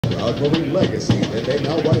proud Marine legacy that they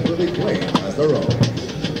now rightfully claim as their own.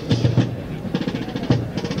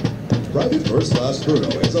 Private First Class Bruno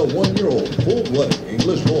is a 1-year-old full-blooded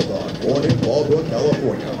English bulldog born in Fallbrook,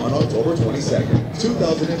 California on October 22nd,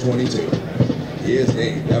 2022. He is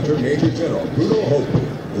named after Major General Bruno Hope,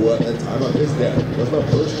 who at the time of his death was the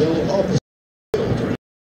first general officer during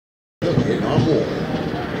the Vietnam War.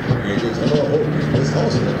 Major General Hope was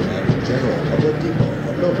also the commanding general of the depot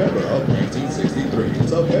from November of 1963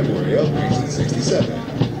 to February of 1967.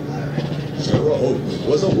 General Hope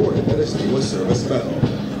was awarded the Distinguished Service Medal,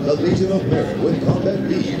 the Legion of Merit with Combat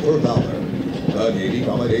B for Valor, the Navy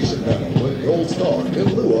Commendation Medal with Gold Star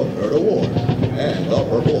in lieu of Third Award, and the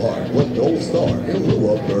Purple Heart with Gold Star in lieu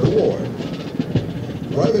of Third Award.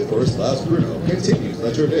 Private First Class Bruno continues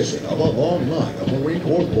the tradition of a long line of Marine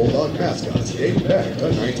Corps Bulldog mascots dating back to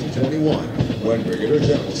 1921, when Brigadier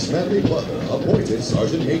General Smedley Butler appointed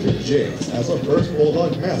Sergeant Major Jiggs as the first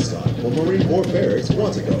Bulldog mascot for Marine Corps Barracks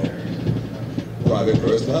once ago. Private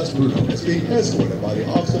First Class Bruno is being escorted by the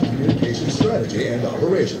Office of Communications Strategy and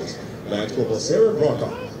Operations, Lance Corporal Sarah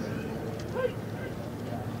Clark.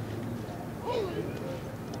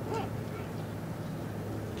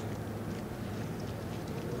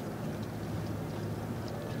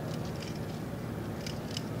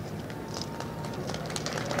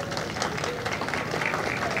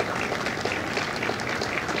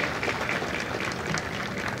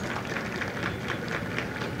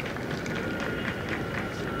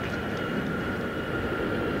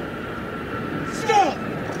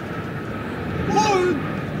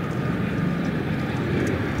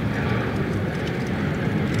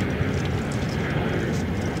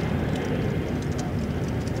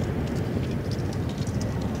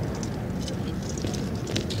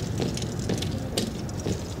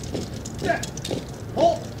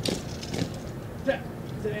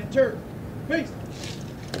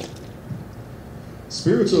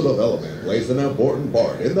 Spiritual development plays an important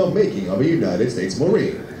part in the making of a United States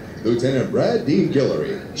Marine. Lieutenant Brad D.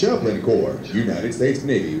 Guillory, Chaplain Corps, United States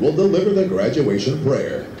Navy, will deliver the graduation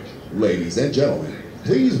prayer. Ladies and gentlemen,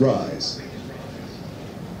 please rise.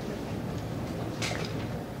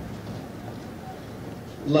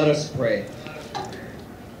 Let us pray.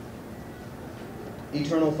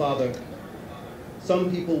 Eternal Father, some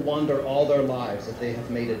people wonder all their lives if they have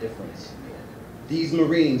made a difference. These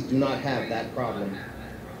Marines do not have that problem.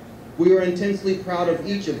 We are intensely proud of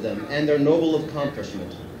each of them and their noble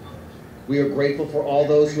accomplishment. We are grateful for all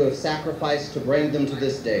those who have sacrificed to bring them to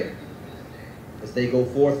this day. As they go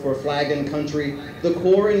forth for flag and country, the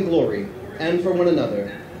Corps in glory, and for one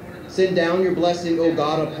another, send down your blessing, O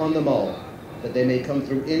God, upon them all, that they may come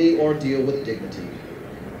through any ordeal with dignity.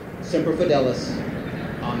 Semper Fidelis.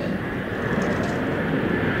 Amen.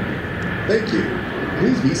 Thank you.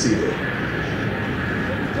 Please be seated.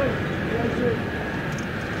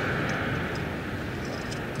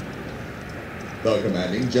 The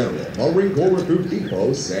Commanding General, Marine Corps Recruit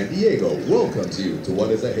Depot, San Diego, welcomes you to what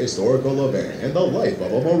is a historical event in the life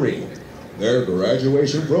of a Marine, their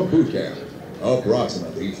graduation from boot camp.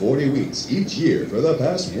 Approximately 40 weeks each year for the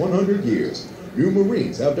past 100 years, new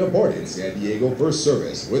Marines have departed San Diego for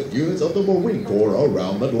service with units of the Marine Corps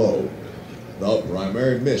around the globe. The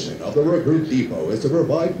primary mission of the Recruit Depot is to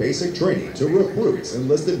provide basic training to recruits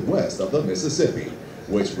enlisted west of the Mississippi,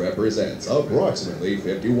 which represents approximately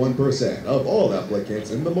 51% of all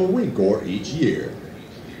applicants in the Marine Corps each year.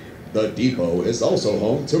 The depot is also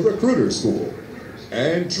home to Recruiter School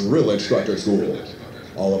and Drill Instructor School.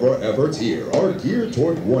 All of our efforts here are geared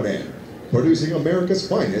toward one end, producing America's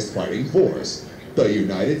finest fighting force, the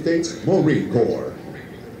United States Marine Corps.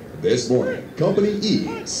 This morning, Company E,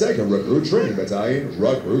 2nd Recruit Training Battalion,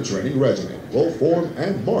 Recruit Training Regiment, will form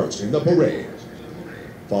and march in the parade.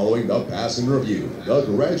 Following the pass and review, the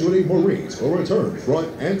graduating Marines will return front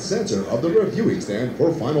and center of the reviewing stand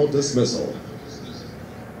for final dismissal.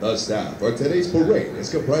 The staff for today's parade is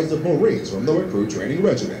comprised of Marines from the Recruit Training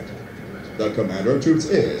Regiment. The Commander of Troops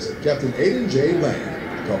is Captain Aiden J.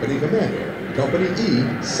 Lang, Company Commander, Company E,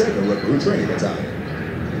 2nd Recruit Training Battalion.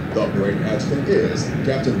 The Parade Adjutant is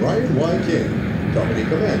Captain Ryan Y. King, Company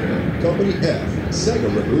Commander, Company F,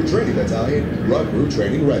 2nd Recruit Training Battalion, Recruit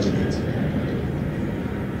Training Regiment.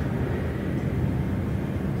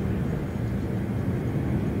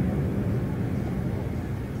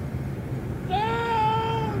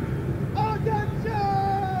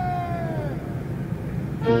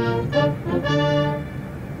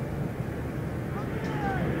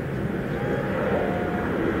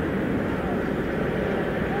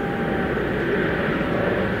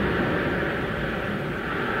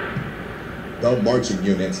 The marching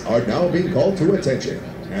units are now being called to attention,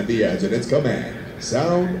 and the adjutant's command.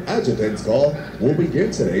 Sound Adjutant's call will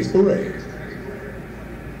begin today's parade.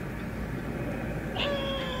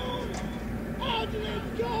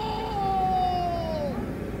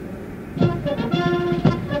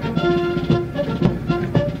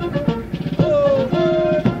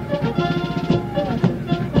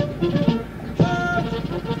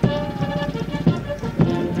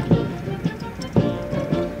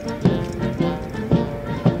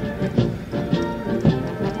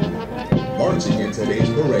 Marching in today's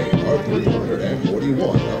parade are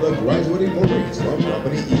 341 of the graduating Marines from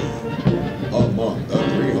Company E. Among the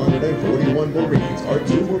 341 Marines are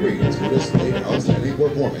 2 Marines who displayed outstanding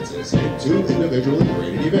performances in 2 individually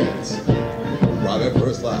graded events. Private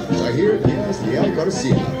First Class Shahir Diaz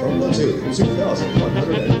Garcia from Platoon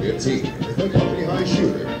 2,115 is the company high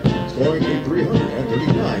shooter, scoring a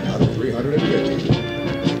 339 out of 350.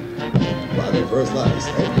 Private First Class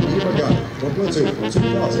F.E. Magana from Platoon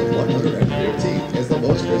 2,115 is the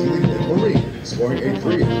most physically fit Marine, scoring a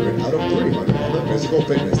 300 out of 300 on the physical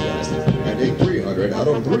fitness test and a 300 out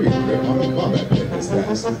of 300 on the combat fitness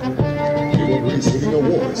test. He will be receiving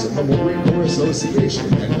awards from the Marine Corps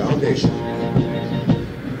Association and Foundation.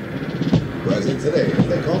 Present today is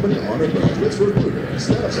the company honor graduates recruiter,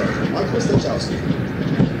 Staff Sergeant Michael Stachowski.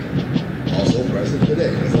 Also present today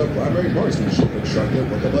is the primary marksmanship instructor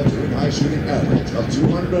with a platoon high shooting average of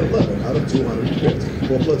 211 out of 250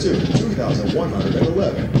 for platoon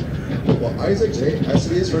 2,111 for Isaac J.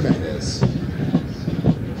 Estes Hernandez.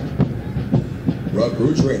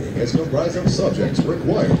 Recruit training is comprised of subjects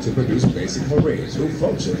required to produce basic Marines who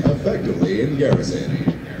function effectively in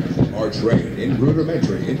garrison, are trained in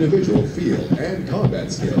rudimentary individual field and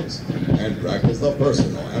combat skills, and practice the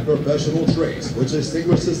personal and professional traits which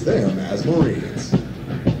distinguishes them as Marines.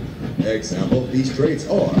 Example of these traits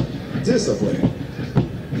are discipline,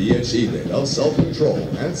 the achievement of self-control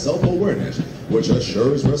and self-awareness which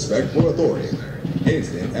assures respect for authority,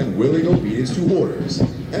 instant and willing obedience to orders,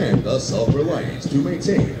 and the self-reliance to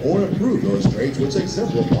maintain or improve those traits which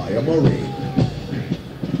exemplify a Marine.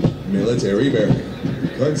 Military bearing,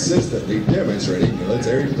 consistently demonstrating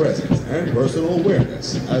military presence and personal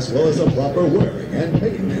awareness, as well as the proper wearing and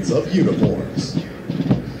maintenance of uniforms.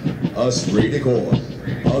 Esprit de corps,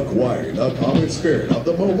 acquiring the common spirit of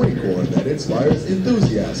the Marine Corps that inspires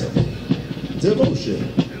enthusiasm,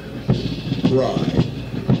 devotion, pride,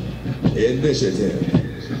 initiative,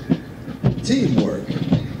 teamwork,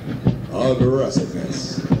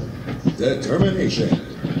 aggressiveness, determination,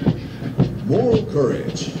 moral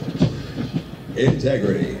courage,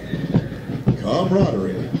 integrity,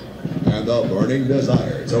 camaraderie, and the burning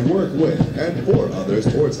desire to work with and for others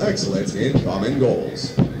towards excellence in common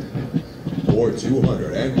goals. For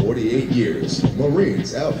 248 years,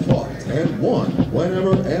 Marines have fought and won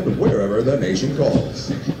whenever and wherever the nation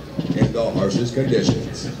calls, in the harshest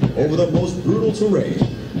conditions, over the most brutal terrain,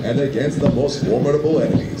 and against the most formidable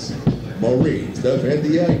enemies. Marines defend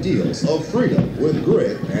the ideals of freedom with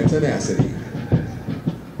grit and tenacity.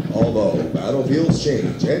 Although battlefields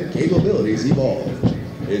change and capabilities evolve,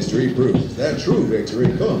 history proves that true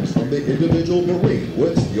victory comes from the individual Marine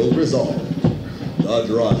with steeled resolve, the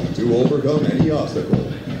drive to overcome any obstacle,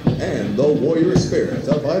 and the warrior spirit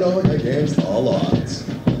to fight on against all odds.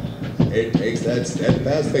 It takes that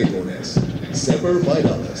steadfast faithfulness, semper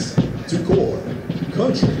fidelis, to corps,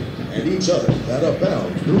 country, and each other that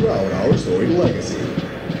abound throughout our storied legacy.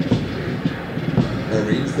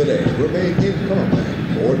 Marines today remain in combat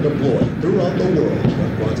or deployed throughout the world,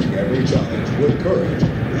 confronting every challenge with courage,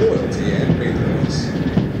 loyalty, and faithfulness.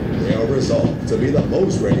 They are resolved to be the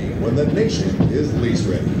most ready when the nation is least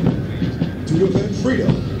ready, to defend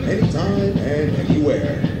freedom anytime and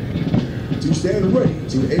anywhere, to stand ready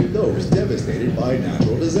to aid those devastated by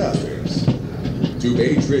natural disasters, to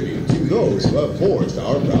pay tribute to those who have forged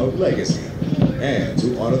our proud legacy, and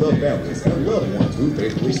to honor the families and loved ones who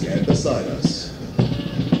faithfully stand beside us.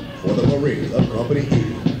 For the Marines of Company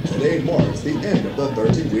E, today marks the end of the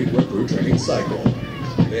 13-week recruit training cycle.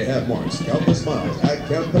 They have marched countless miles at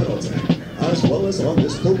Camp Pendleton, as well as on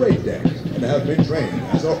this parade deck, and have been trained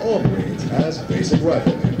as our all Marines as basic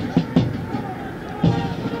riflemen.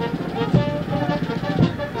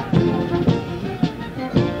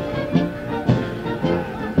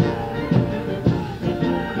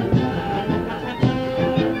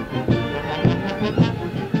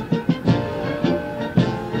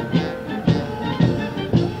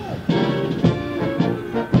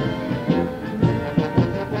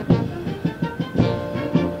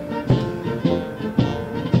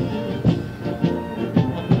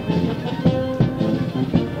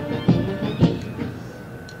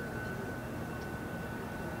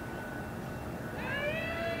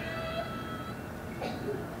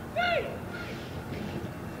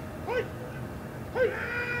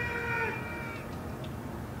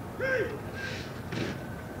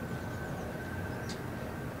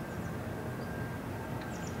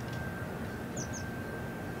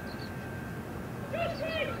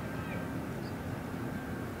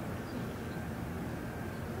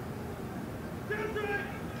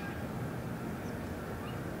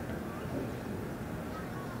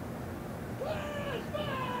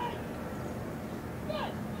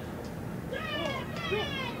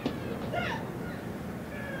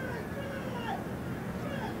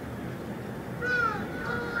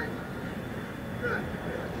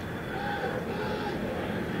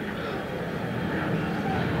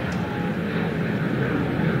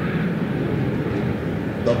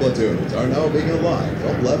 platoons are now being aligned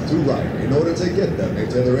from left to right in order to get them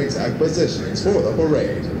into their exact positions for the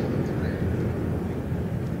parade.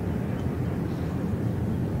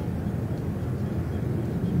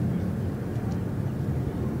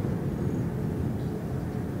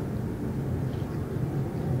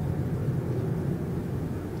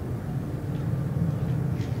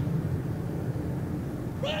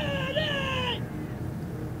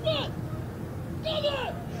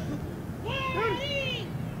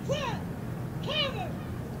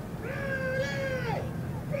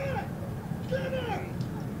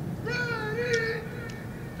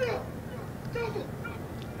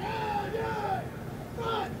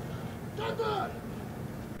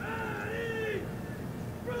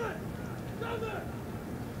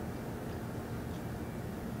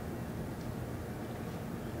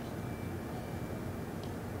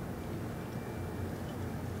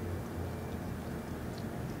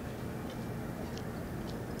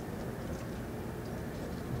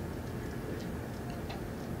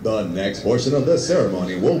 The next portion of the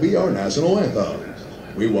ceremony will be our national anthem.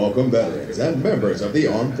 We welcome veterans and members of the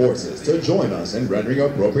armed forces to join us in rendering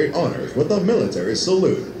appropriate honors with a military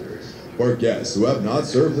salute. For guests who have not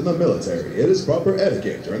served in the military, it is proper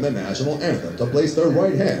etiquette during the national anthem to place their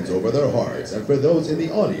right hands over their hearts, and for those in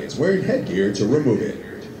the audience wearing headgear to remove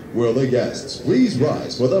it. Will the guests please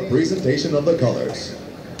rise for the presentation of the colors?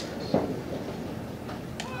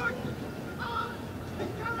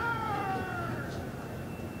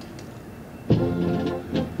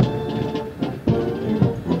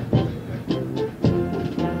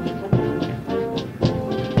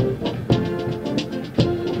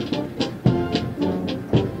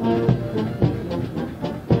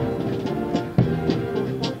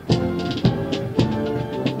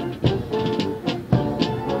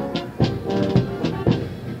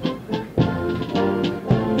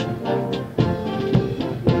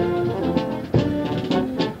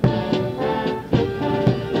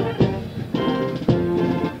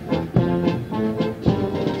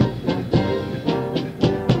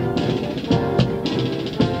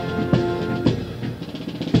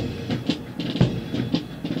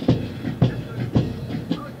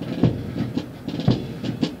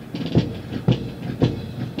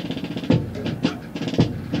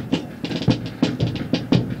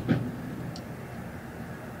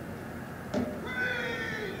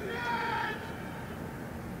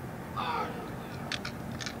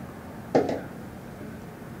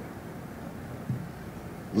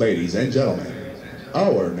 Ladies and gentlemen,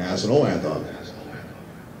 our national anthem.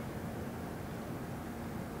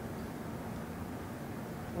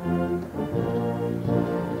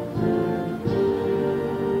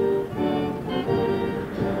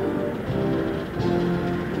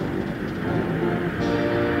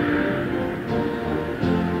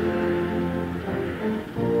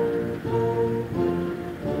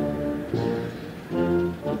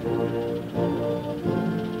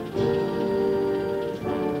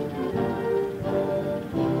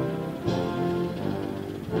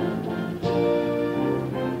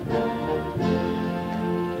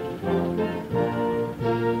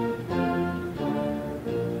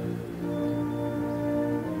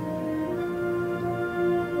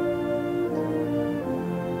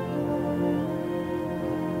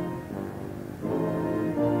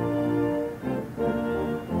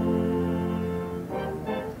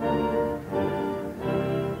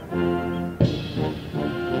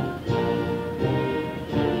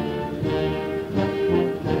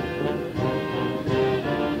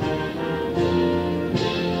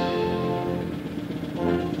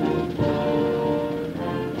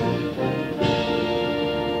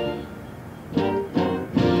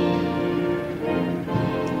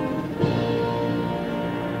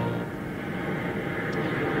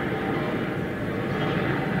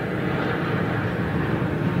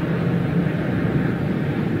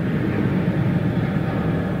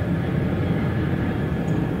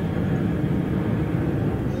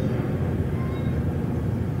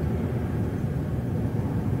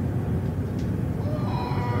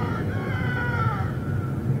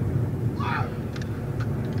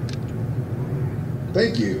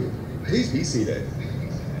 Thank you. Please be seated.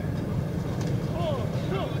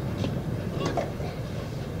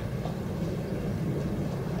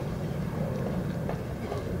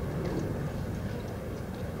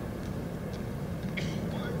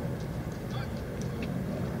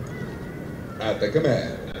 At the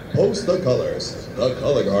command, post the colors. The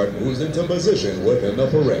color guard moves into position within the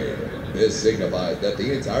parade. This signifies that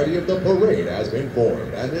the entirety of the parade has been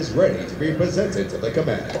formed and is ready to be presented to the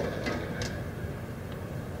command.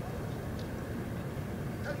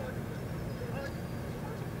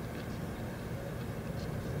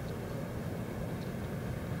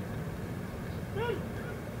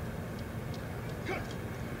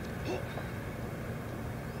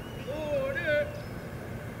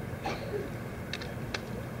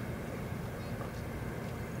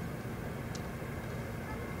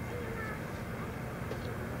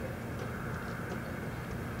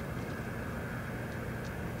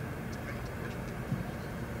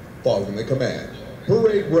 Following the command,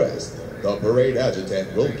 parade rest. The parade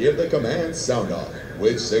adjutant will give the command sound off,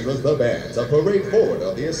 which signals the band to parade forward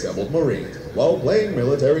of the assembled Marines while playing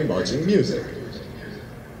military marching music.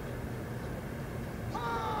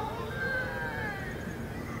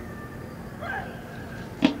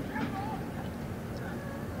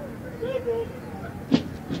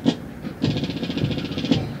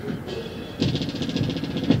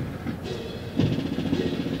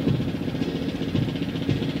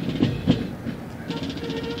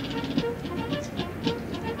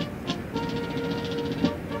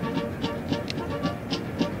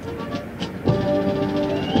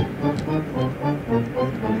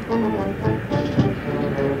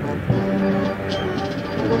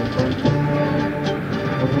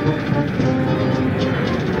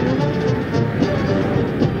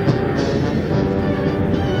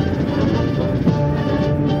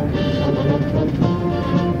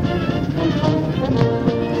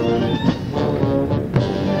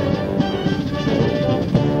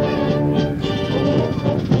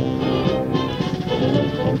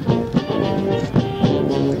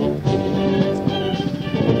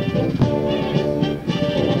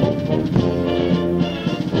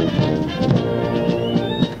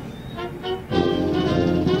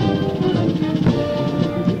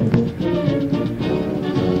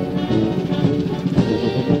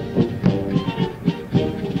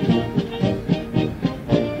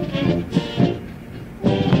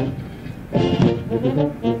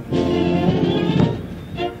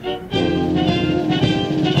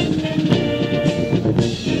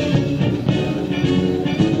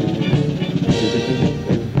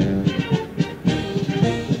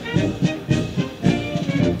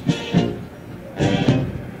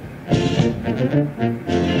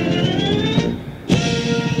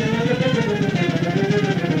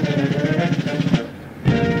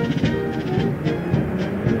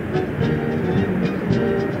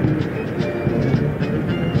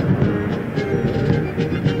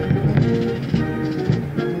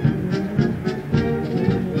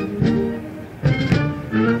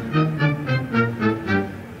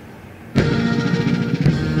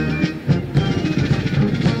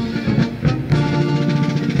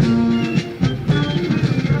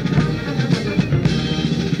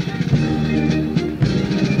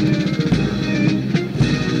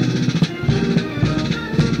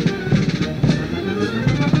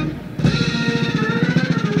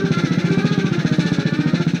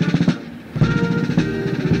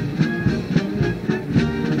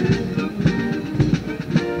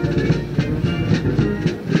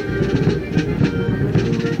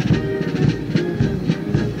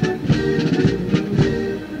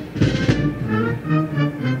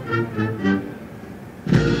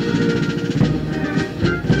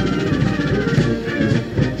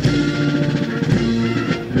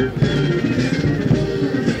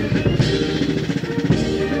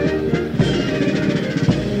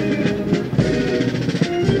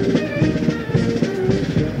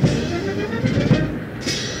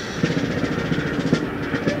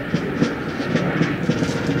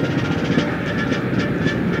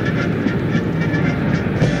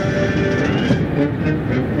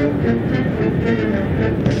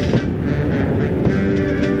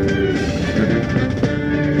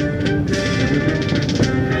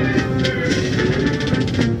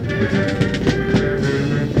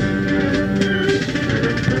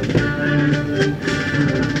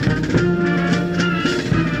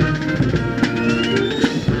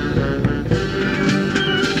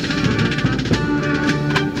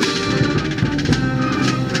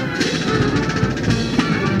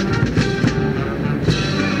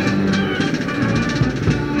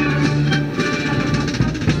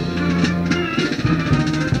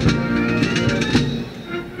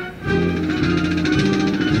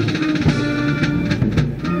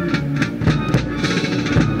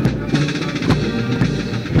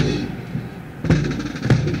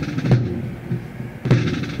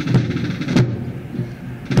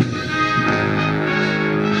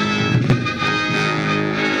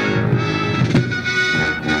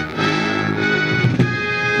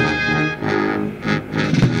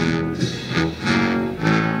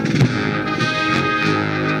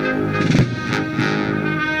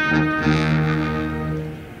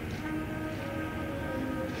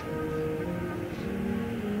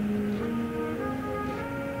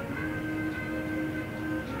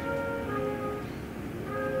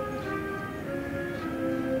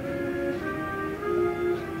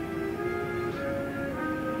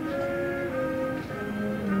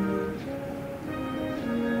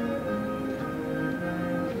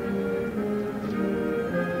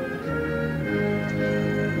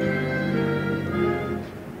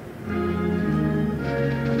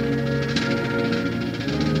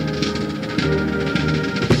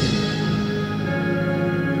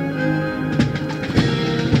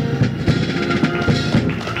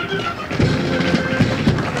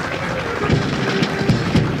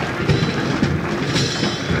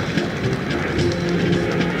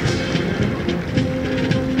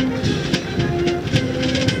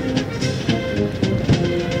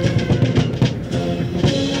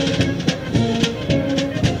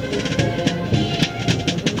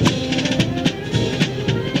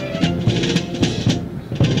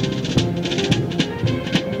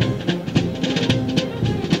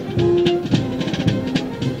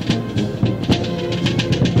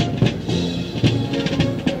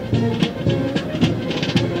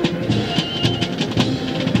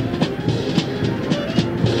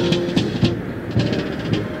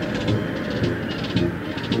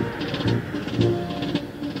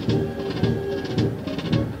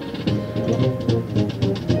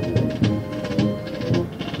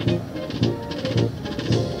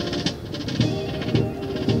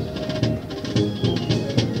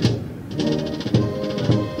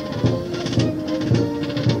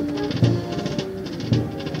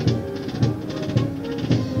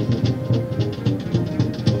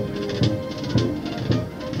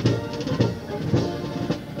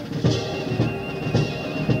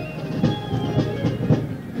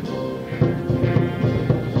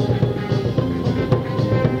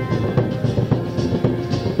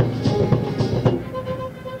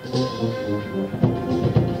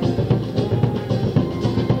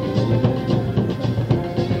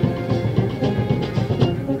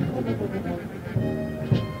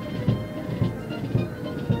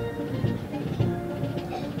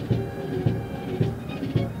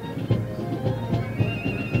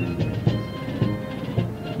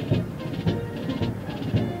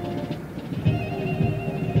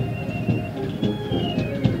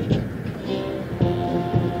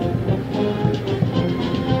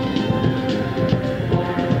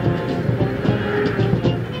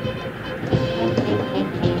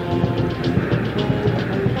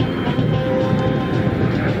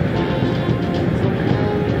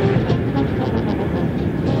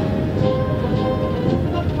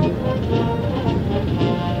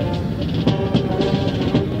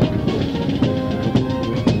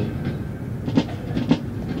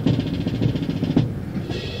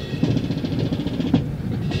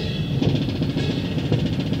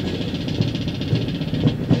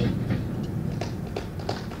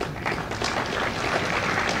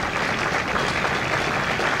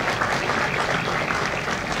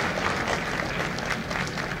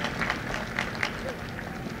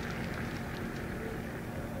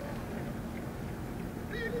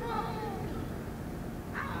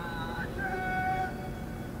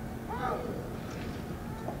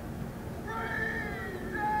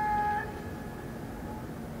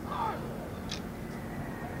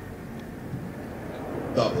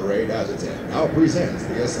 The parade adjutant now presents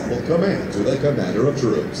the assembled command to the commander of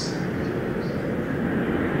troops.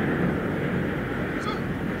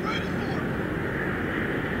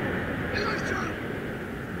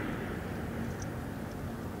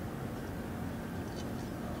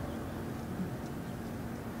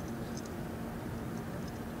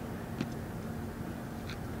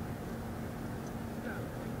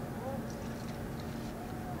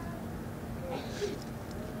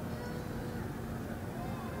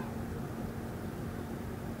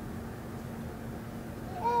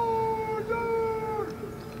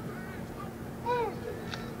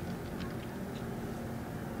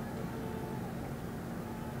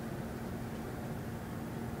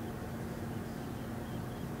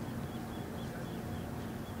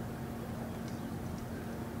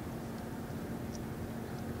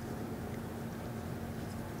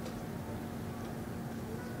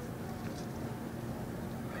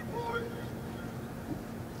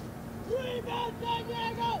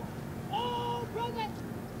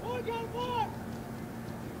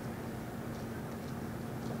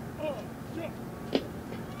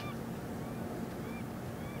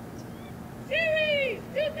 Series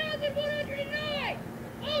 2109,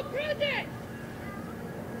 all present!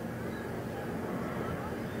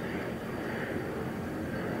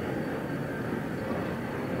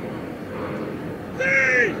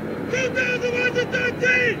 Series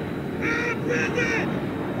 2113, all present!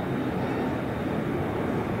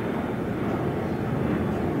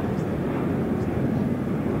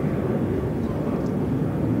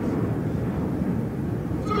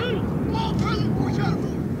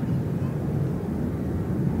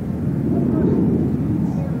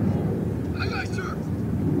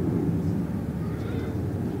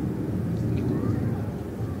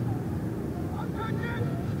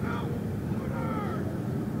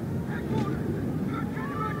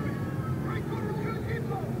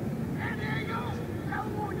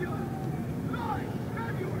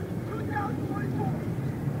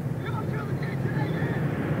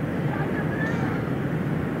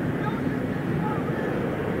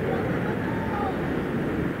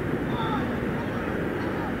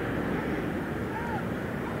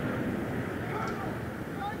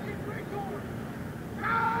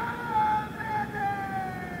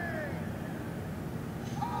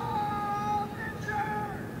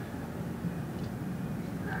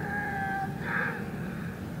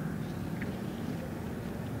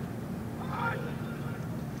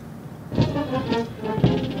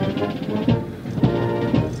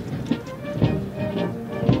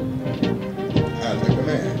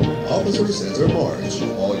 Officers center march.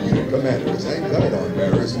 All unit commanders and guidon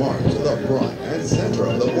bearers march to the front and center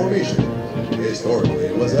of the formation. Historically,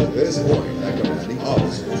 it was at this point that commanding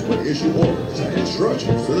officers would issue orders and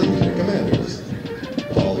instructions to the unit commanders.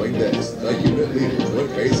 Following this, the unit leaders would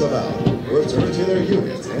face about, return to their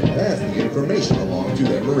units, and pass the information along to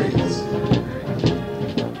their Marines.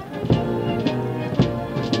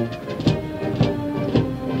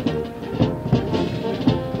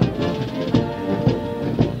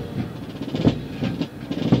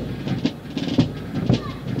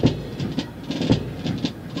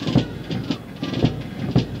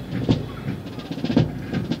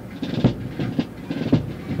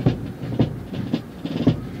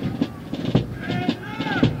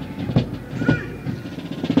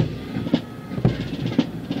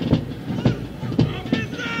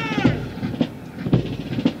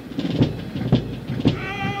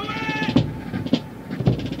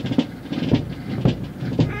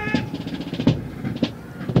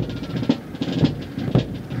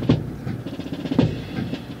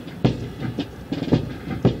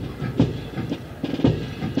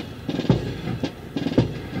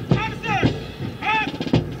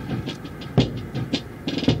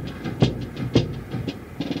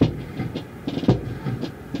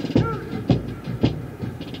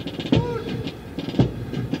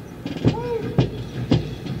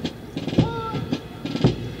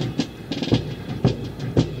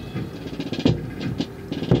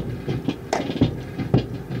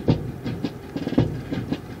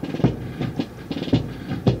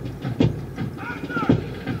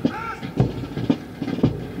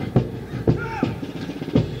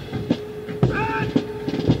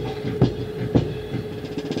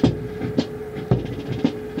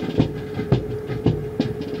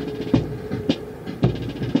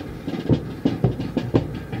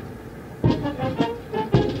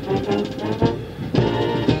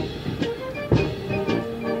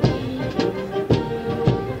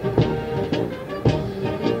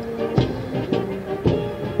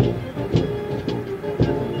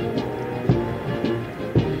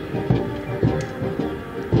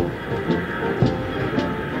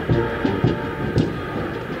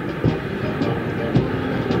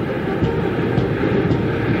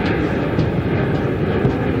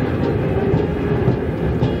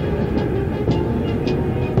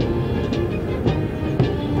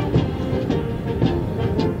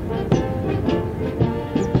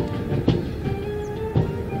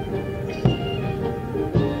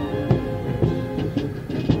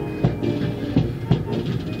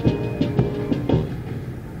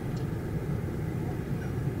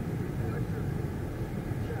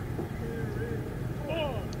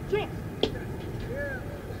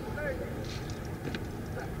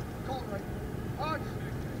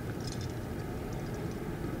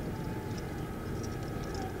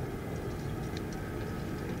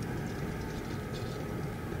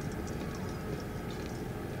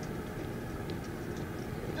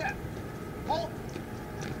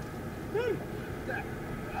 Step.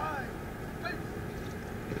 High. Face.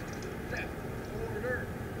 Step. Order.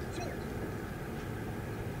 Sword.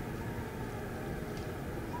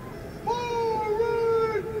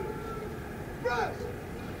 Forward. Rest.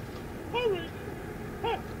 Hurry.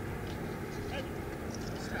 Hut.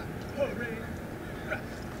 Step. Hurry. Rest.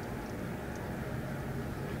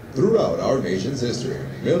 Throughout our nation's history,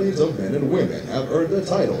 millions of men and women have earned the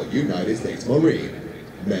title United States Marine.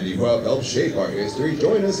 Many who have helped shape our history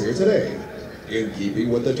join us here today. In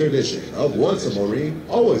keeping with the tradition of once a Marine,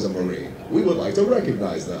 always a Marine, we would like to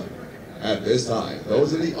recognize them. At this time,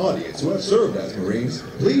 those in the audience who have served as Marines,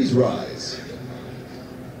 please rise.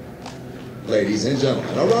 Ladies and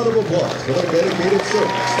gentlemen, a round of applause for their dedicated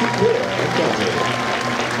service to corps and country.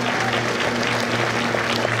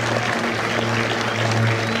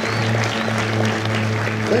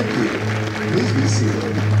 Thank you. Please be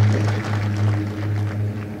seated.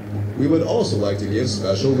 We would also like to give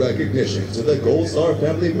special recognition to the Gold Star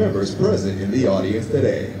family members present in the audience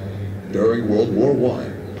today. During World War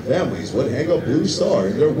I, families would hang a blue star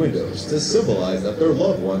in their windows to symbolize that their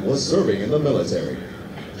loved one was serving in the military.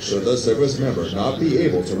 Should the service member not be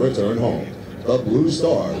able to return home, the blue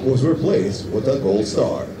star was replaced with a gold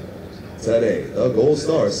star. Today, the gold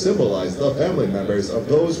star symbolizes the family members of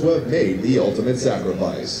those who have made the ultimate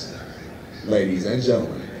sacrifice. Ladies and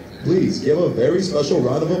gentlemen, please give a very special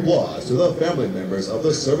round of applause to the family members of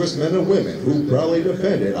the servicemen and women who proudly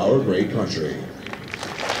defended our great country.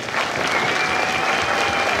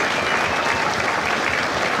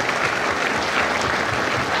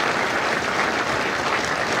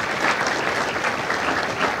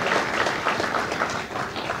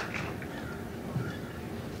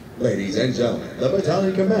 Ladies and gentlemen, the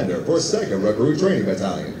battalion commander for 2nd Recruit Training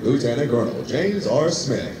Battalion, Lieutenant Colonel James R.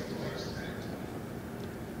 Smith.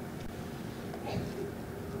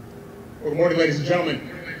 Well, good morning, ladies and gentlemen.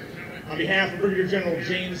 On behalf of Brigadier General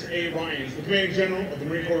James A. Ryans, the Commanding General of the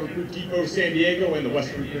Marine Corps Recruit Depot San Diego and the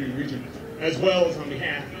Western Recruiting Region, as well as on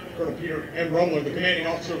behalf of Colonel Peter M. Rumler, the Commanding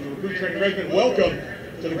Officer of the Recruit Training Regiment, welcome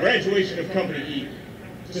to the graduation of Company E.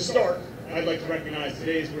 To start, I'd like to recognize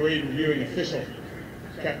today's parade reviewing official,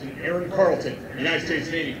 Captain Aaron Carlton, United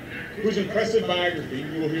States Navy, whose impressive biography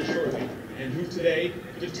you will hear shortly, and who today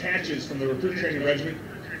detaches from the Recruit Training Regiment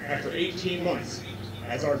after 18 months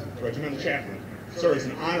as our regimental chaplain. Sir, it's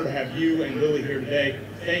an honor to have you and Lily here today.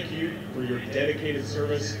 Thank you for your dedicated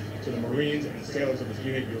service to the Marines and the sailors of this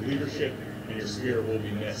unit. Your leadership and your spirit will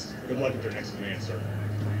be missed. Good luck with your next command, sir.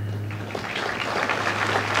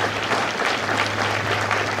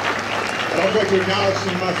 I'd also like to acknowledge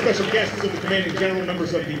some special guests of the Commanding General,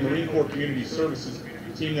 members of the Marine Corps Community Services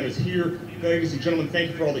team that is here. Ladies and gentlemen,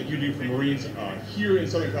 thank you for all that you do for Marines here in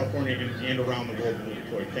Southern California and around the world when we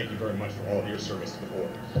deploy. Thank you very much for all of your service to the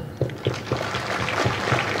Corps.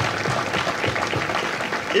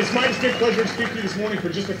 It's my distinct pleasure to speak to you this morning for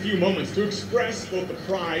just a few moments to express both the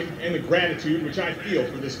pride and the gratitude which I feel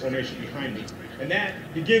for this formation behind me. And that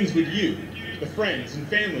begins with you, the friends and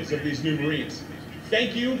families of these new Marines.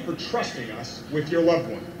 Thank you for trusting us with your loved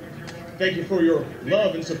one. Thank you for your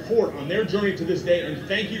love and support on their journey to this day, and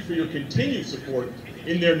thank you for your continued support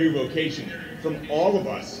in their new vocation. From all of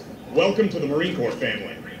us, welcome to the Marine Corps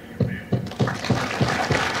family.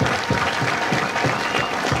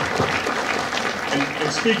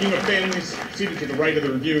 And speaking of families, seated to the right of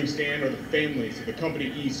the reviewing stand are the families of the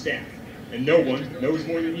Company E staff. And no one knows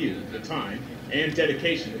more than you the time and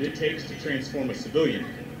dedication that it takes to transform a civilian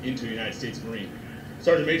into a United States Marine.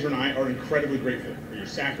 Sergeant Major and I are incredibly grateful for your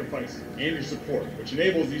sacrifice and your support, which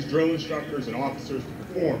enables these drill instructors and officers to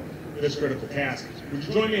perform this critical task. Would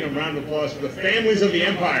you join me in a round of applause for the families of the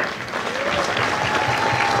Empire?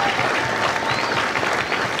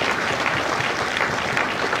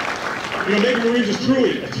 You know, Navy Marines is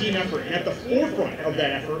truly a team effort, and at the forefront of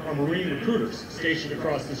that effort are Marine recruiters stationed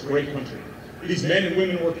across this great country. These men and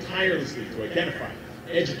women work tirelessly to identify,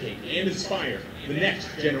 educate, and inspire the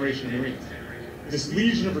next generation of Marines. This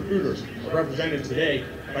legion of recruiters are represented today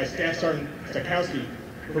by Staff Sergeant Stakowski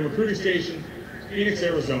from Recruiting Station, Phoenix,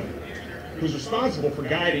 Arizona, who's responsible for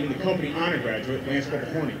guiding the company honor graduate, Lance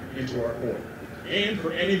Corporal Horney, into our Corps. And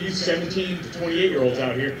for any of you 17 to 28-year-olds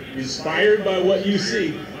out here, inspired by what you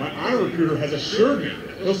see, my honor recruiter has assured me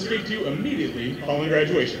he'll speak to you immediately following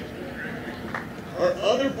graduation. Our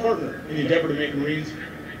other partner in the endeavor to make Marines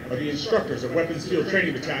are the instructors of Weapons Field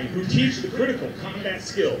Training Battalion, who teach the critical combat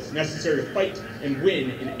skills necessary to fight and win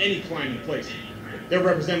in any climbing place. They're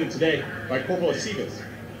represented today by Corporal Aceves,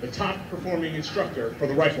 the top performing instructor for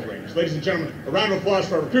the rifle range. Ladies and gentlemen, a round of applause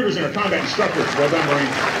for our recruiters and our combat instructors. Well done,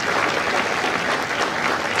 Marines.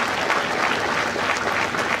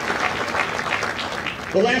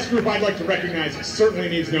 The last group I'd like to recognize certainly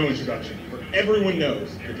needs no introduction, for everyone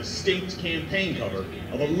knows the distinct campaign cover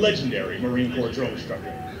of a legendary Marine Corps drill instructor.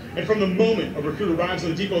 And from the moment a recruit arrives on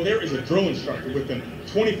the depot, there is a drill instructor with them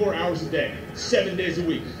 24 hours a day, 7 days a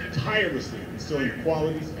week, tirelessly instilling the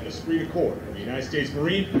qualities and esprit de corps of the United States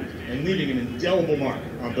Marine and leaving an indelible mark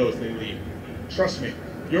on those they lead. Trust me,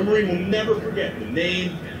 your Marine will never forget the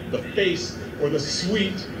name, the face, or the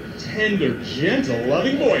sweet, tender, gentle,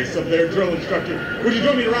 loving voice of their drill instructor. Would you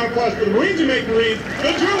join me in a round of applause for the Marines who make Marines,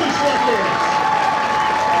 the drill instructors?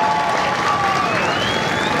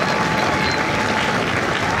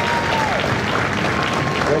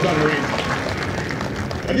 Well done,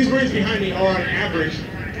 Marines. And these Marines behind me are on average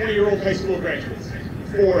 20-year-old high school graduates.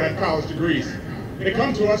 4 have college degrees. They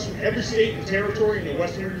come to us from every state and territory in the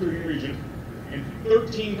Western recruiting region and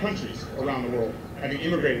 13 countries around the world, having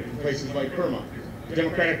immigrated from places like Burma, the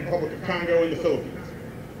Democratic Republic of Congo, and the Philippines.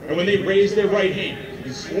 And when they raise their right hand to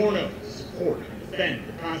be sworn oath to support and defend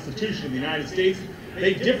the Constitution of the United States,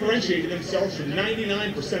 they differentiated themselves from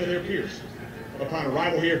 99% of their peers. Upon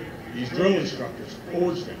arrival here, these drill instructors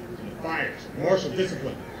forged them in the fires of martial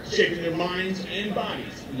discipline, shaping their minds and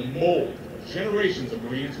bodies in the mold of generations of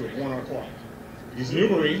Marines who have worn our cloth. These new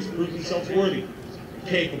Marines proved themselves worthy and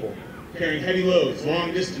capable, carrying heavy loads,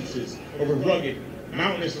 long distances, over rugged,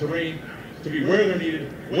 mountainous terrain, to be where they're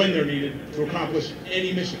needed, when they're needed, to accomplish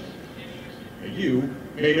any mission. Now you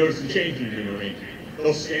may notice a change in your new Marine.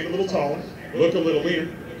 They'll stand a little taller, look a little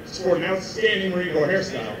leaner, sport an outstanding Marine Corps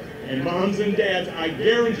hairstyle, and moms and dads, I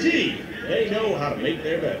guarantee, they know how to make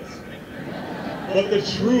their beds. But the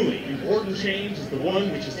truly important change is the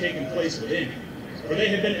one which has taken place within, for they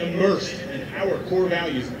have been immersed in our core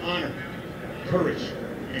values of honor, courage,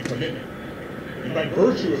 and commitment. And by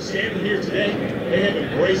virtue of standing here today, they have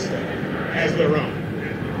embraced them as their own.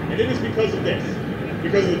 And it is because of this,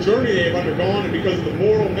 because of the journey they have undergone, and because of the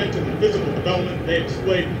moral, mental, and physical development they have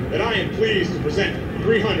displayed, that I am pleased to present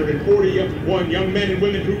 341 young men and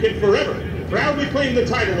women who can forever proudly claim the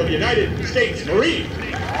title of United States Marine.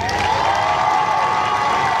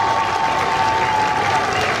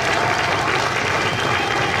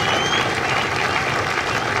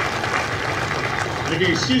 If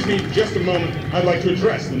you excuse me just a moment, I'd like to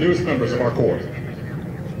address the newest members of our Corps.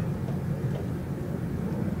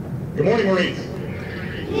 Good morning, Marines.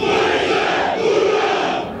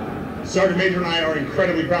 Sergeant Major and I are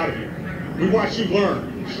incredibly proud of you. We've watched you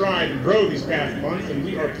learn, strive, and grow these past months, and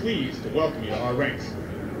we are pleased to welcome you to our ranks.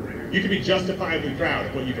 You can be justifiably proud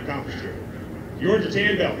of what you've accomplished here. You earned your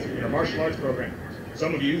tan belt in our martial arts program.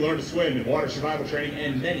 Some of you learned to swim in water survival training,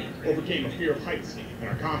 and many overcame a fear of heights in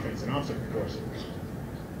our confidence and obstacle course.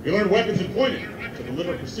 You learned weapons employment to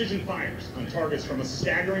deliver precision fires on targets from a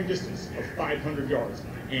staggering distance of 500 yards.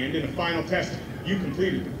 And in a final test, you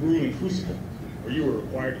completed the grueling crucible, where you were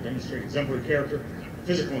required to demonstrate exemplary character,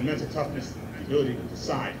 physical and mental toughness, the ability to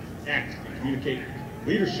decide, act, and communicate,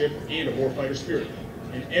 leadership, and a warfighter spirit.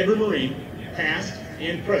 And every Marine, past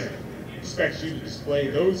and present, expects you to display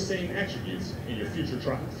those same attributes in your future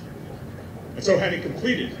trials. And so, having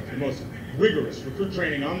completed the most rigorous recruit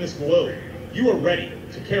training on this globe, you are ready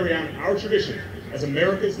to carry on our tradition as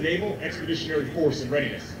America's Naval Expeditionary Force in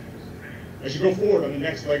readiness. As you go forward on the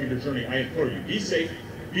next leg of your journey, I implore you, be safe,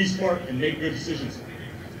 be smart, and make good decisions.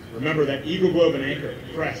 Remember that Eagle Globe and anchor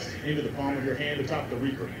pressed into the palm of your hand atop the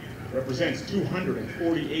reaper represents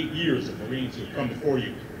 248 years of Marines who have come before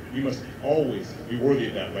you. You must always be worthy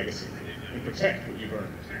of that legacy and protect what you've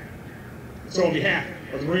earned. So on behalf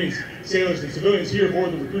of the Marines, sailors, and civilians here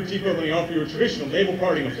aboard the Recruit Depot, let me offer you a traditional naval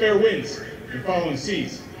parting of fair winds and following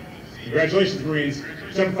seas. Congratulations, Marines.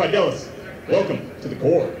 Semper Fidelis, welcome to the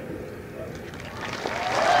Corps.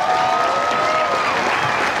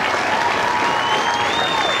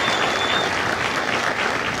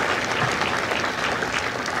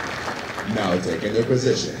 Now taking their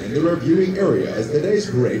position in the reviewing area is today's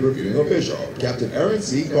parade reviewing official, Captain Aaron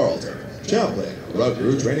C. Carlton, Chaplain,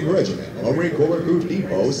 Recruit Training Regiment, Marine Corps Recruit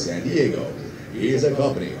Depot, San Diego. He is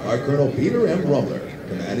accompanied by Colonel Peter M. Rumler,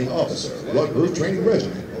 Commanding Officer, Recruit Training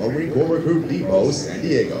Regiment, Marine Corps Recruit Depot, San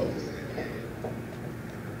Diego.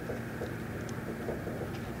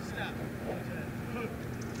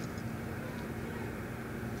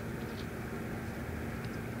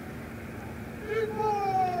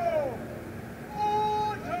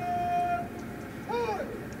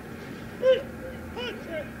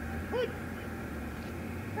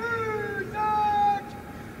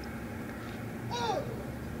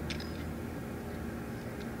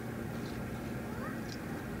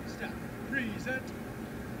 Present.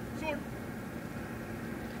 Sword.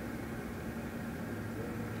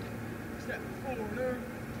 Step. Order.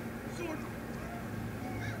 Sword.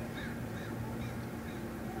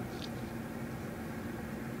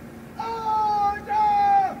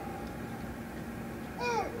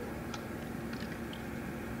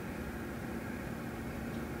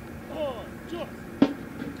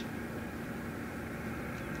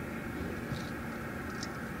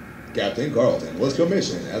 Captain Carlton was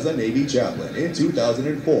commissioned as a Navy chaplain in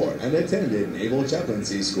 2004 and attended Naval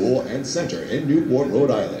Chaplaincy School and Center in Newport, Rhode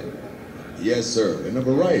Island. He has served in a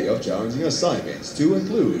variety of challenging assignments to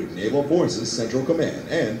include Naval Forces Central Command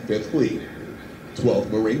and 5th Fleet, 12th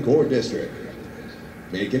Marine Corps District,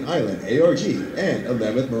 Makin Island ARG, and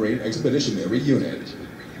 11th Marine Expeditionary Unit,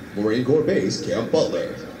 Marine Corps Base Camp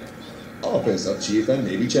Butler, Office of Chief and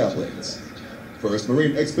Navy Chaplains, 1st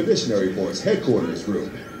Marine Expeditionary Force Headquarters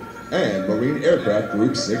Group, and Marine Aircraft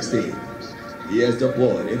Group 16. He has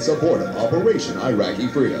deployed in support of Operation Iraqi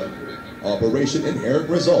Freedom, Operation Inherent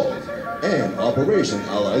Resolve, and Operation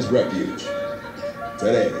Allies Refuge.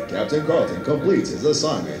 Today, Captain Carlton completes his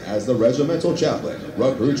assignment as the Regimental Chaplain,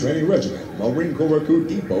 Recruit Training Regiment, Marine Corps Recruit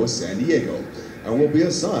Depot, San Diego, and will be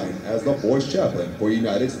assigned as the Force Chaplain for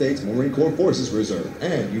United States Marine Corps Forces Reserve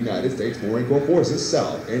and United States Marine Corps Forces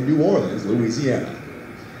South in New Orleans, Louisiana.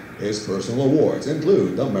 His personal awards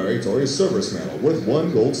include the Meritorious Service Medal with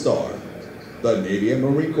 1 gold star, the Navy and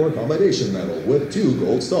Marine Corps Commendation Medal with 2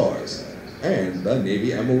 gold stars, and the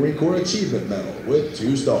Navy and Marine Corps Achievement Medal with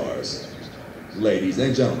 2 stars. Ladies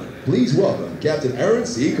and gentlemen, please welcome Captain Aaron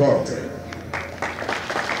C. Carlton.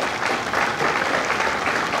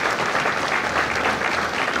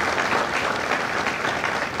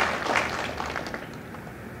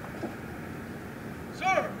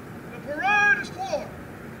 Sir, the parade is forward.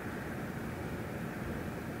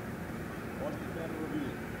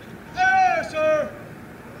 Aye, sir.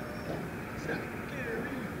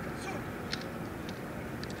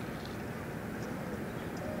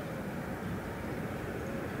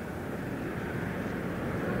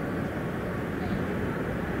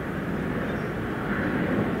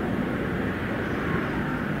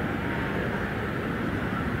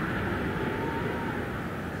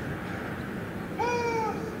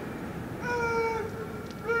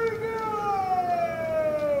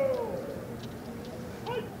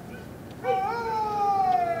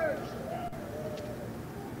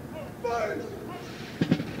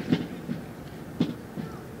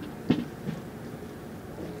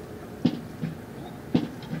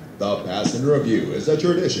 The pass and review is a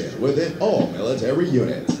tradition within all military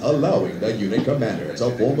units, allowing the unit commander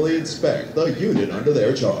to formally inspect the unit under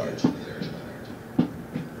their charge.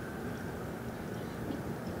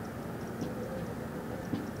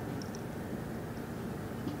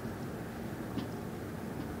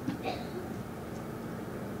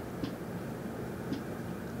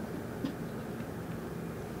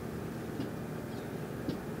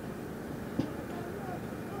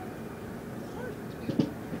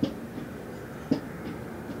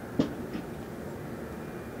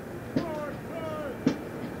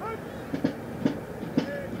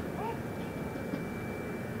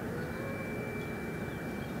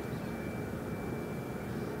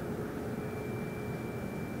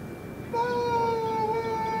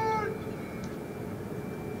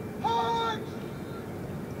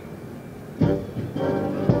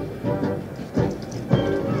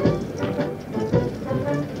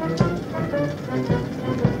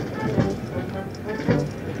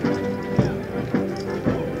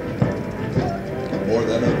 More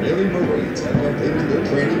than 1 million Marines have completed their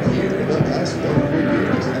training here in the past 100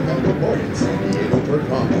 years and have departed San Diego for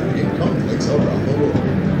combat in conflicts around the world,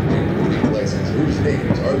 including places whose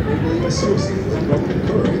names are greatly associated with Roman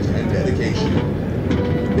courage and dedication.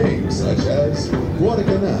 Names such as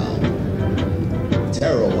Guadalcanal,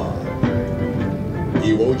 Tarawa,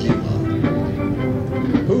 Iwo Jima,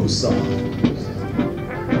 Busan,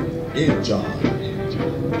 Incheon,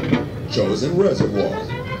 Chosin Reservoir,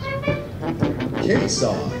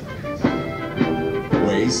 Quezon,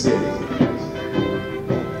 Way City,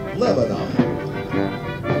 Lebanon,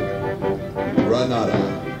 Grenada,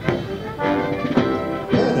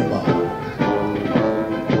 Panama,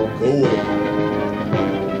 Kuwait,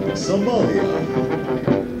 Somalia,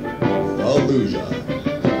 Fallujah,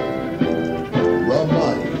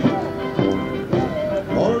 Ramadi,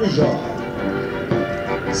 Marjan,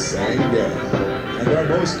 Sangay, and our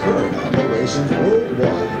most current operations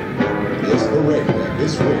worldwide. This parade deck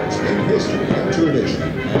is rich in history and tradition,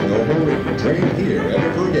 and no Marine trained here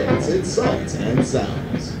ever forgets its sights and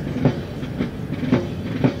sounds.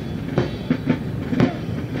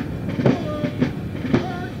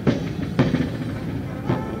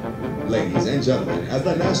 Ladies and gentlemen, as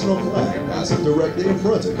the national flag passes directly in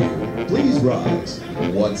front of you, please rise.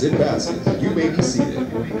 Once it passes, you may be seated.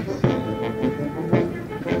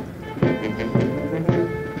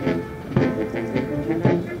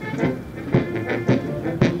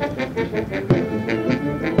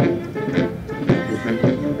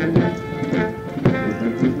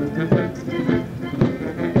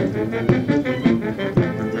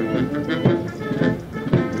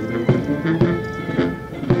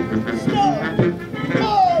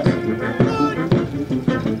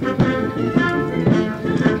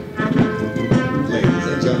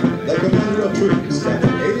 Commander of Troops, Captain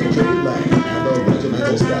A.D. J. Lang, and the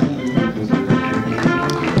regimental staff.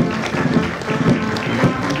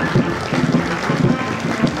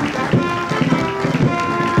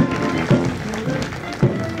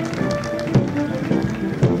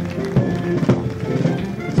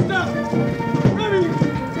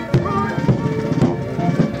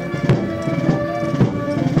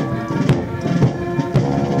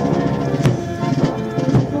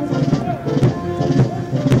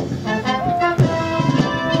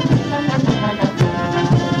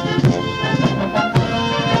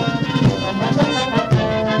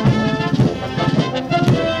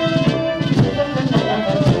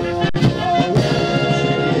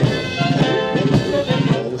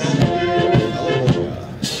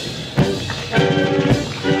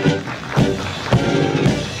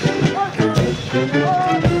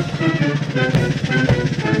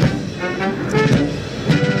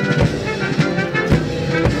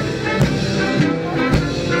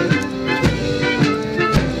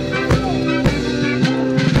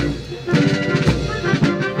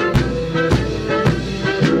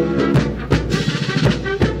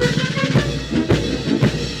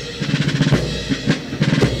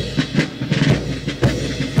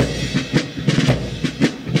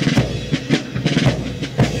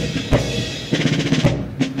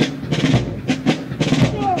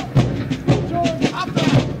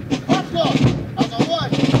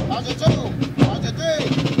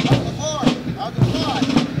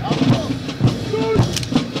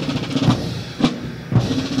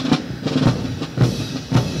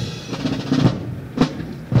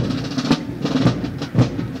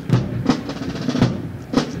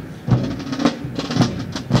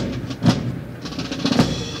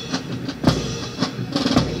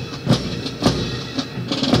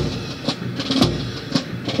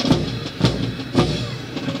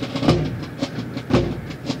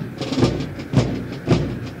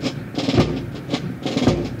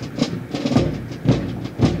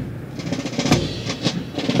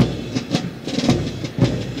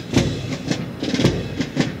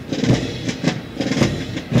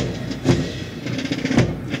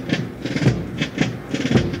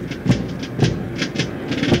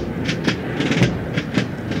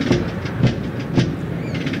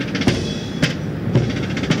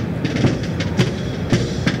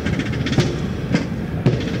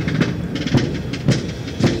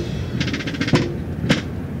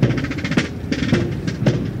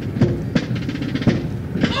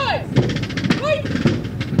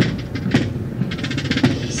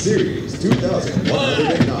 Series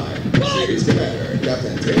 2109, Series Commander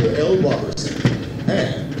Captain Taylor L. Robertson,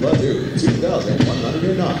 and Platoon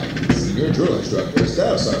 2109, Senior Drill Instructor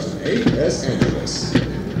Staff Sergeant A.S. Angeles.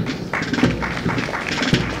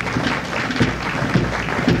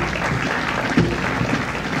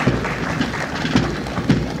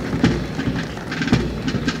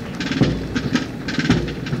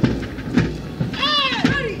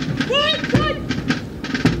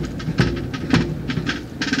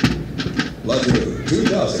 Platoon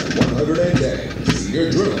 2110,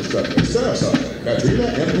 Senior Drill Instructor Staff Sergeant Katrina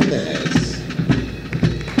M. Jimenez.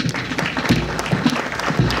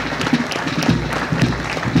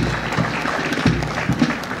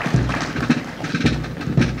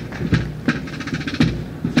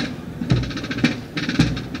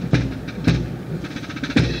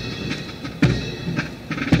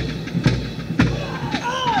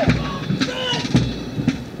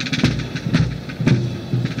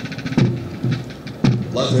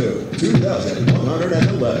 Platoon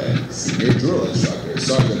 2111, Senior Drill Instructor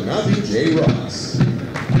Sergeant Matthew J. Ross.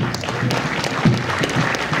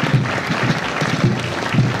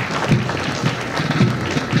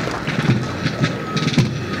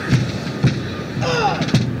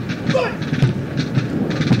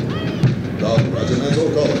 The regimental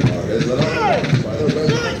color guard is led on by the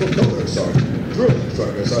regimental color sergeant, Drill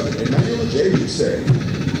Instructor Sergeant Emmanuel J. Hussein.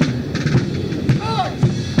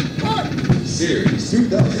 Series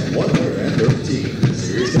 2113,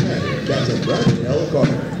 Series Commander Captain Brandon L.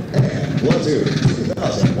 Carter, and Platoon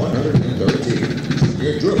 2113,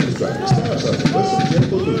 Senior Drill Instructor Staff Sergeant Wilson J.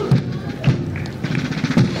 Baloo.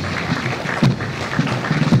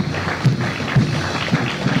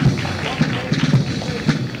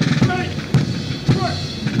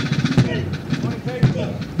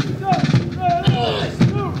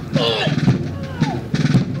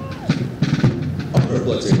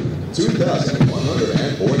 Platoon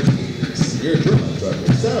 2114, Senior Drill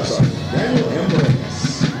Instructor Staff Sergeant Daniel M. Moranis.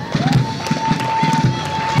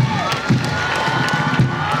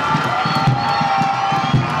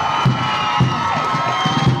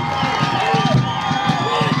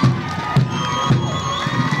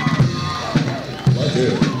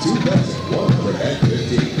 Platoon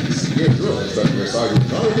 2115. Senior Drill Instructor Sergeant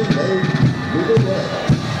Jonathan May, move away.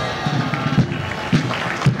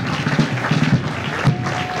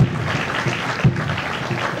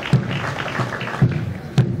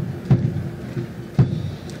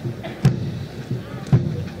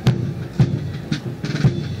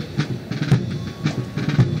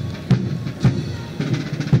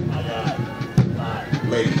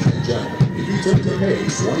 Ladies and gentlemen, if you turn to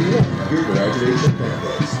page 21 of your graduation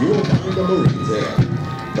pamphlets, you will find the Marines Inn.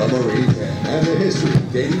 The Marines Inn has a history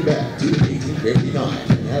dating back to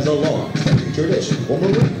 1859 and has a long-standing tradition for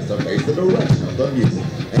Marines to face the direction of the music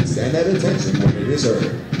and stand at attention when it is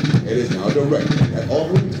heard. It is now directed at all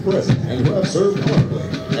Marines present and who have served honorably.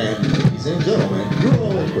 And ladies and gentlemen, you're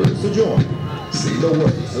all encouraged to join. Sing the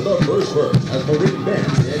words of the first verse as Marine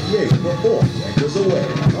Band San Diego performs Anchors Away,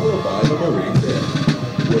 followed by the Marines Inn.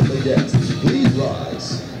 With the guests, please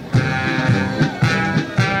rise.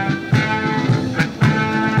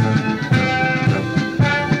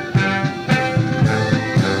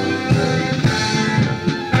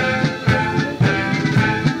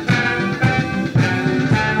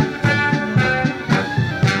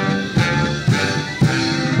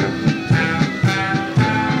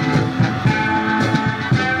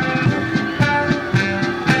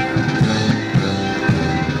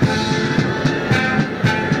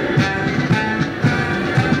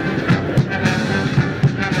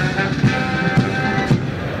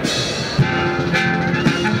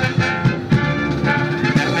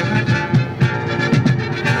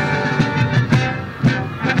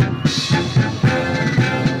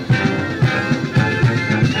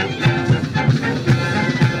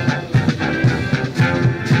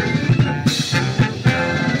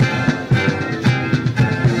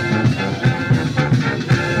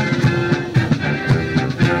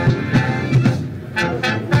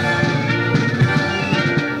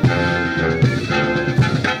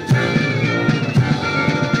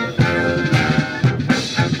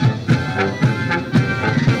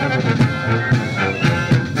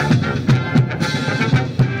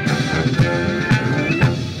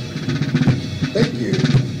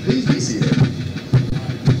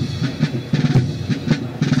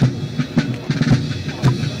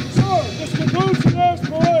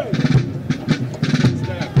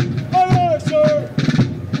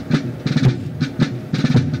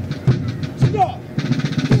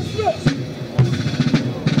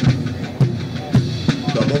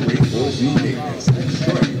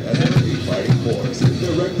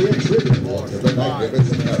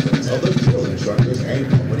 Magnificent efforts of the drill instructors and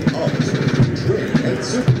company officers who train and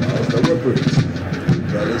supervise the recruits.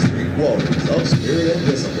 The distinct qualities of spirit and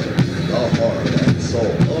discipline, the heart and soul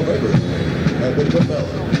of everything have been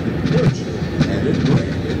developed, nurtured, and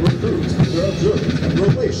ingrained in recruits through their observance and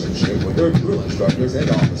relationship with their drill instructors and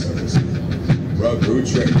officers. Recruit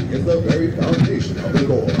training is the very foundation of the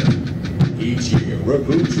Corps. Each year,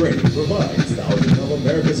 Recruit Training provides thousands of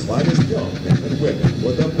America's finest young men and women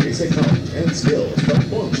with the basic knowledge and skills to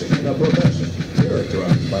function in a profession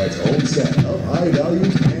characterized by its own set of high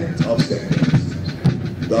values and tough standards.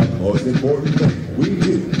 The most important thing we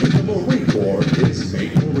do in the Marine Corps is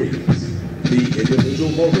make Marines. The individual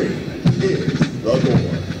Marine is the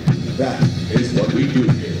Corps. That is what we do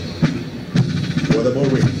here. For the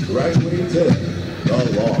Marines graduating today, the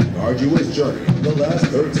long, arduous journey of the last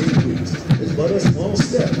 13 weeks is but a small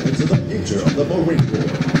step into the future of the Marine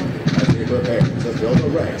Corps. As they prepare to fill the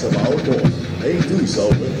ranks of our Corps, they do so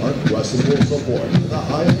with unquestionable support for the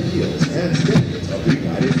high ideals and standards of the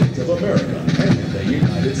United States of America and the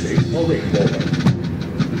United States Marine Corps.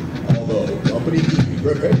 Although Company E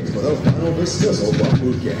prepares for the final dismissal from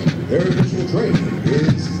boot camp, their initial training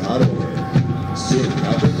is not over. Soon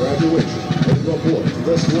after graduation, they report to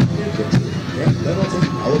the School of Infantry in Pendleton,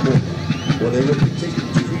 California, where they will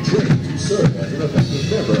continue to be trained to serve as an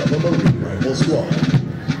effective member of a Marine Rifle Squad.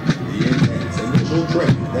 The intense initial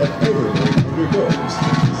training that every Marine undergoes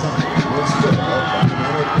is designed to instill a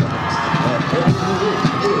fundamental premise that every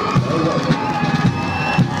Marine is a weapon.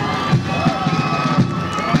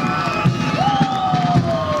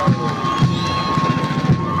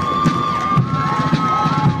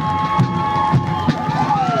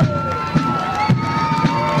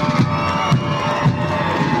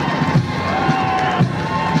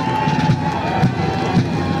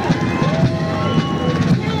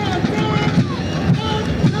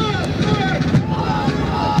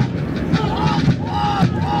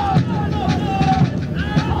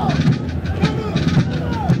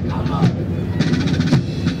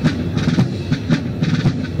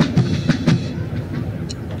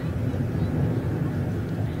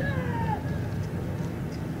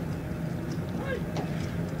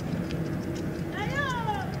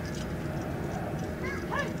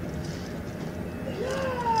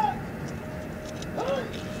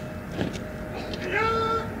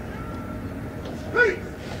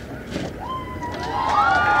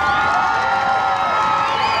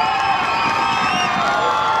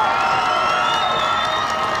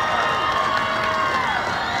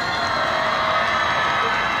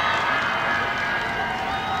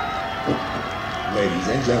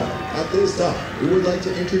 gentlemen, at this time, we would like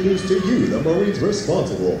to introduce to you the Marines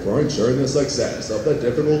responsible for ensuring the success of the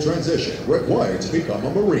difficult transition required to become a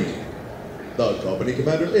Marine. The company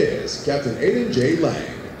commander is Captain Aiden J.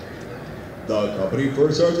 Lang. The company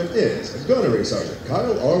first sergeant is Gunnery Sergeant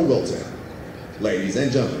Kyle R. Wilton. Ladies and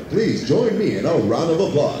gentlemen, please join me in a round of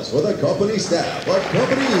applause for the company staff of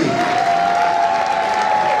Company E.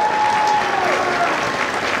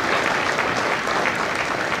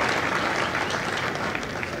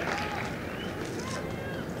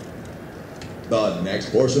 The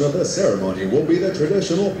next portion of the ceremony will be the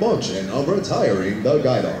traditional function of retiring the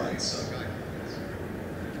guidons.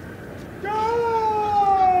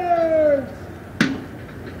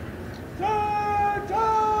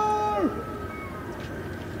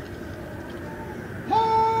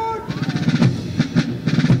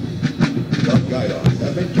 The guidons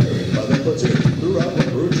have been carried by the platoon throughout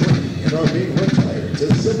recruit training and are being retired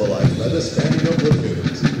to symbolize the disbanding of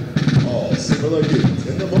platoons. All similar units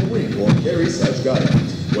in the Marine Corps carry such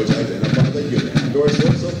guidons, which identify the unit and are a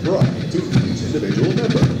source of pride to each individual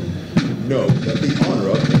member. Note that the honor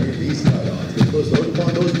of carrying these guidons is bestowed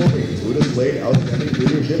upon those Marines who displayed outstanding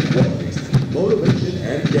leadership qualities, motivation,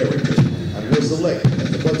 and character, and were selected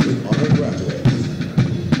as the platoon honor graduates.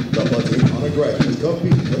 The platoon honor graduates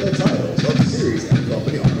compete for the titles of Series and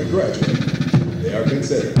Company Honor Graduate. They are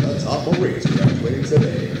considered the top Marines graduating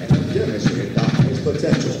today and have demonstrated the highest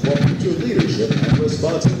potential for future leadership and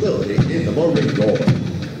responsibility in the Marine Corps.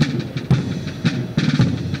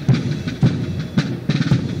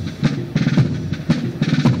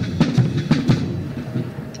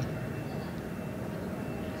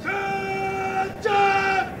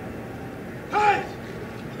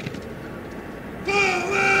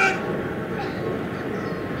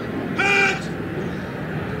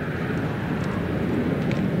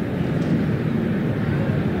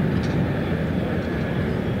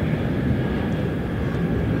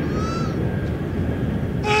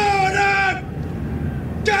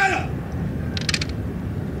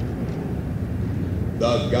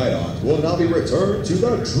 The guidons will now be returned to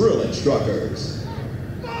the drill instructors.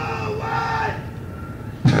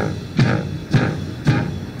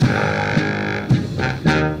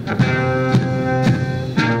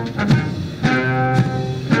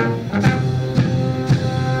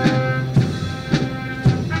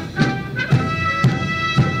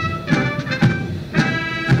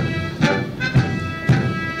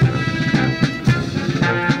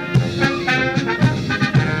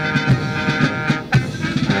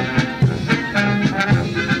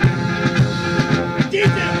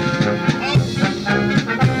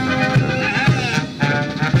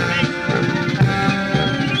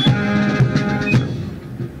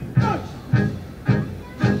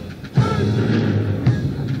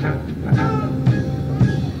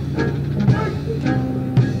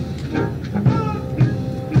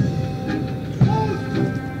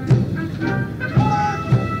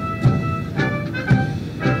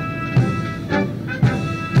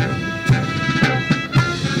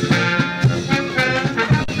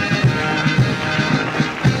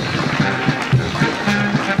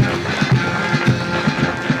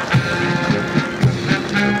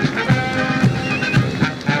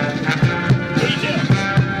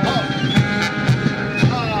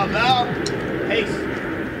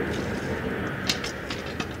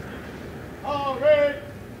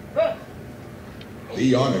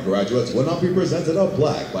 The honor graduates will now be presented a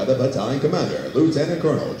plaque by the battalion commander, Lieutenant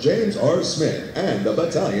Colonel James R. Smith, and the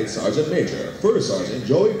battalion sergeant major, First Sergeant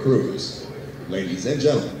Joey Cruz. Ladies and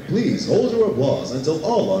gentlemen, please hold your applause until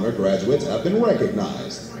all honor graduates have been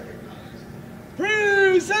recognized.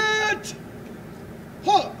 Present!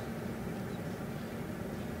 Halt!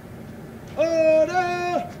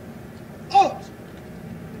 Order! Out!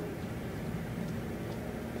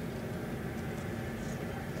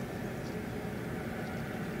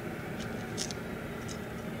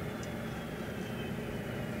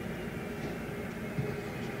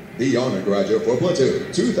 The honor graduate for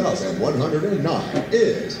platoon 2109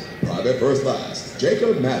 is Private First Class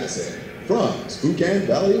Jacob Madison from Spokane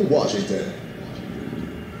Valley, Washington.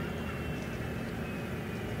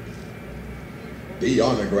 The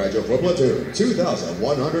honor graduate for platoon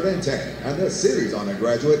 2110 and the series honor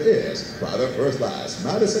graduate is Private First Class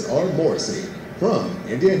Madison R. Morrissey from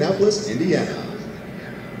Indianapolis, Indiana.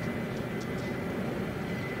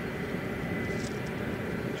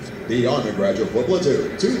 The honor graduate for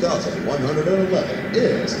platoon 2111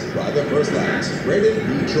 is Private First Class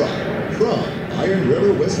Braden B. Tribe from Iron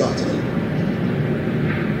River, Wisconsin.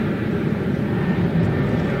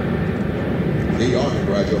 The honor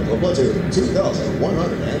graduate graduate from Platoon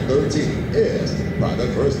 2113 is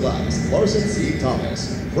Private First Class Larson C.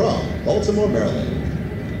 Thomas from Baltimore, Maryland.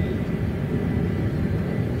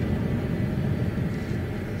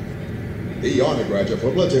 The honor graduate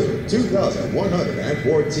from Platoon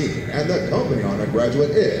 2114 and the company honor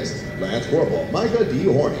graduate is Lance Corporal Micah D.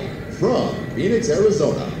 Horney from Phoenix,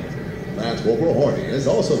 Arizona. Lance Corporal Horney is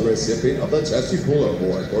also the recipient of the Tessie Puller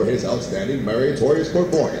Award for his outstanding meritorious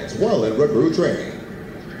performance while in recruit training.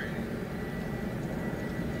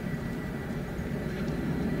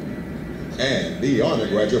 And the honor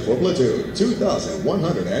graduate for Platoon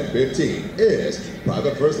 2115 is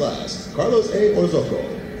Private First Class Carlos A.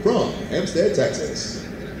 Orzoco from Hempstead, Texas.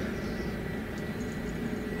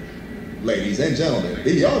 Ladies and gentlemen,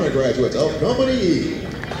 the honor graduates of Company E.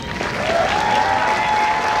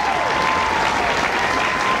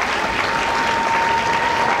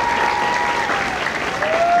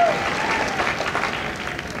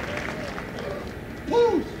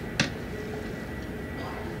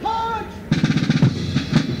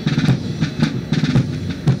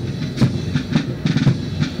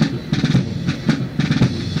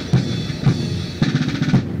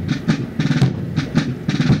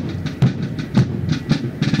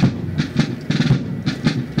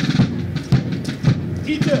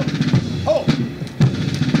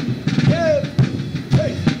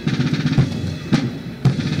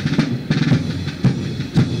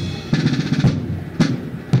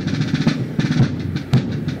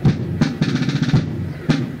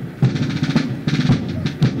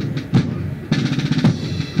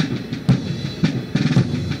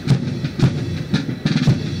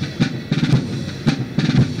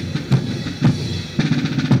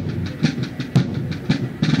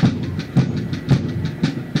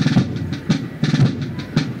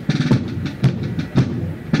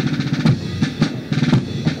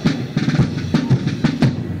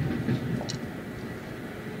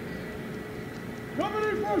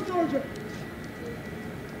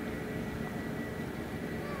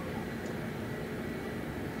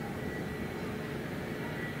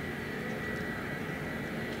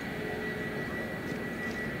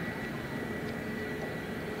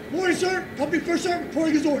 Morning, sir. Company First Sergeant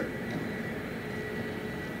reporting his order.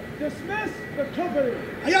 Dismiss the company.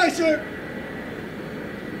 Aye, aye, sir.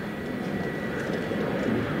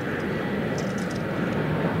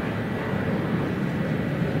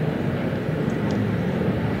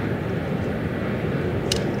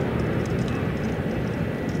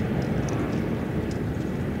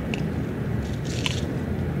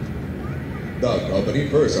 The company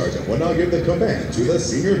first sergeant will now give the command to the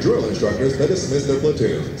senior drill instructors to dismiss their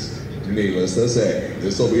platoons. Needless to say,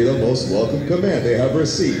 this will be the most welcome command they have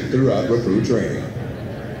received throughout recruit training.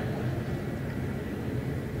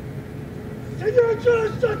 Senior drill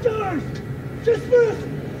instructors, dismiss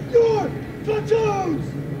your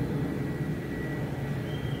platoons.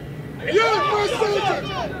 Your first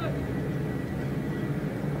sergeant.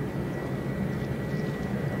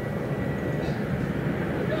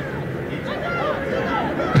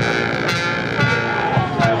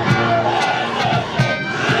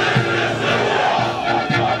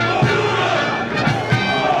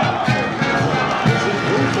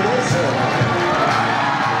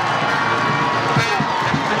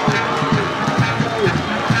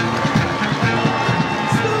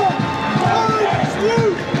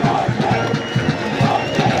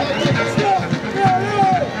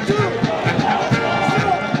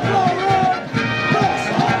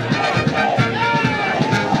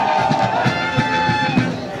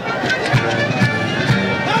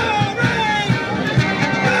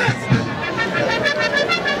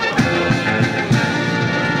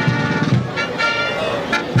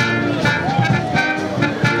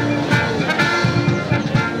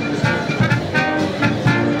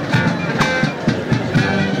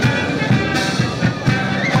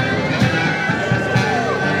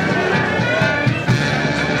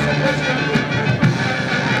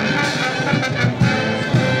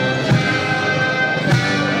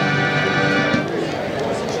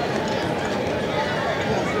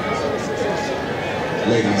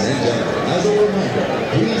 Ladies and gentlemen, as a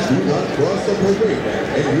reminder, please do not cross the parade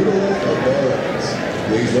mat and utilize the barrels.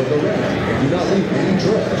 Please look around and do not leave any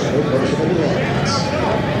trash or personal belongings.